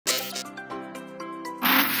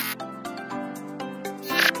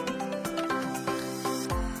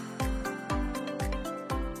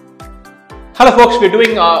Hello folks, we're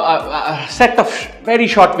doing a set of very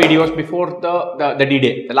short videos before the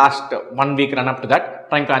D-Day, the last 1 week run up to that,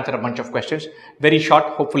 trying to answer a bunch of questions. Very short,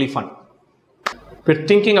 hopefully fun. We're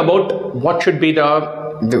thinking about what should be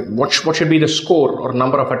the score or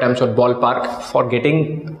number of attempts or ballpark for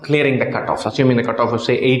clearing the cutoffs. Assuming the cutoff was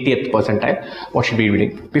say 80th percentile, what should we be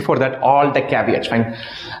doing? Before that, all the caveats. Fine.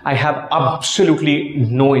 I have absolutely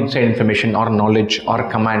no inside information or knowledge or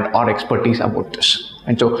command or expertise about this.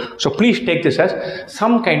 And so please take this as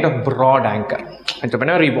some kind of broad anchor. And so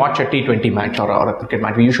whenever we watch a T20 match or a cricket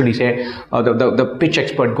match, we usually say the pitch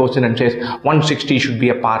expert goes in and says 160 should be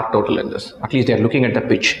a par total in this. At least they're looking at the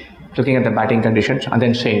pitch, looking at the batting conditions and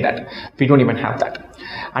then saying that. We don't even have that.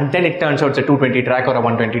 And then it turns out it's a 220 track or a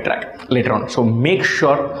 120 track later on. So make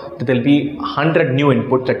sure that there'll be 100 new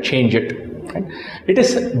inputs that change it. Right? It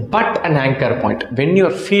is but an anchor point. When you're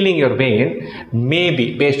feeling your way in,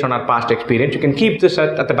 maybe based on our past experience, you can keep this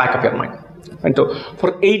at the back of your mind. And so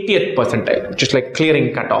for 80th percentile, which is like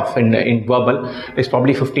clearing cutoff in verbal, is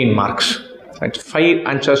probably 15 marks. Right? 5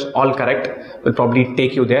 answers all correct will probably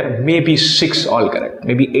take you there. Maybe 6 all correct.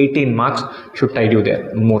 Maybe 18 marks should tide you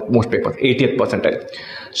there. Most papers, 80th percentile.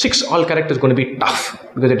 6 all correct is going to be tough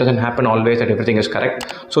because it doesn't happen always that everything is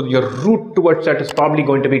correct. So your route towards that is probably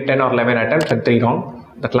going to be 10 or 11 attempts and 3 wrong.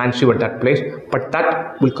 That lands you at that place, but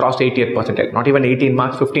that will cross 80th percentile. Not even 18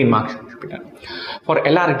 marks, 15 marks should be done. For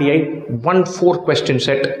LRDI, 1 4-question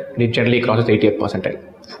set, it generally crosses 80th percentile.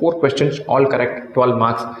 4 questions, all correct, 12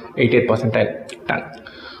 marks, 80th percentile, done.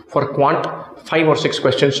 For quant, 5 or 6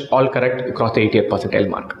 questions, all correct, you cross the 80th percentile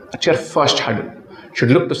mark. That's your first hurdle.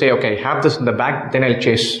 Should look to say, okay, have this in the bag, then I'll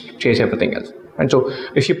chase everything else. And so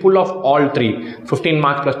if you pull off all 3, 15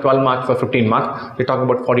 marks plus 12 marks for 15 marks, we're talking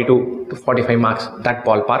about 42 to 45 marks, that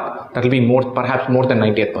ballpark. That will be perhaps more than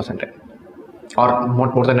 90th percentile. Or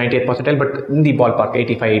not more than 90th percentile, but in the ballpark,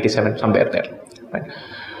 85, 87, somewhere there. Right?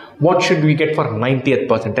 What should we get for 90th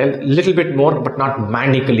percentile? Little bit more, but not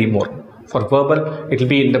manically more. For verbal, it will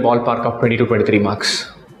be in the ballpark of 20 to 23 marks.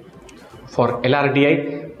 For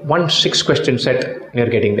LRDI, 1 6-question set, we are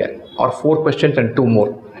getting there. Or 4 questions and 2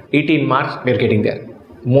 more. 18 marks, we are getting there.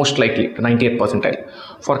 Most likely, to 90th percentile.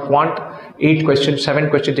 For quant, 8 questions, 7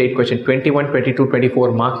 questions, 8 questions, 21, 22,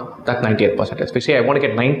 24 marks, that's 90th percentile. So we say I want to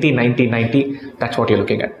get 90, 90, 90, that's what you're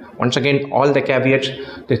looking at. Once again, all the caveats,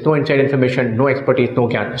 there's no inside information, no expertise, no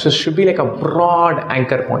gyan. So it should be like a broad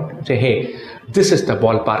anchor point. Say, hey, this is the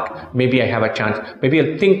ballpark. Maybe I have a chance. Maybe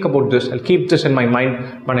I'll think about this. I'll keep this in my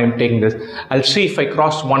mind when I'm taking this. I'll see if I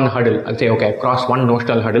cross one hurdle. I'll say, okay, I crossed one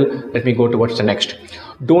notional hurdle. Let me go towards the next.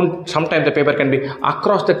 Sometimes the paper can be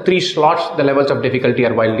across the 3 slots, the levels of difficulty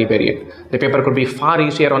are wildly varied. The paper could be far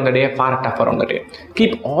easier on the day, far tougher on the day.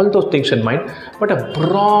 Keep all those things in mind, but a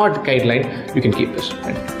broad guideline, you can keep this.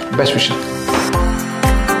 Right? Best wishes.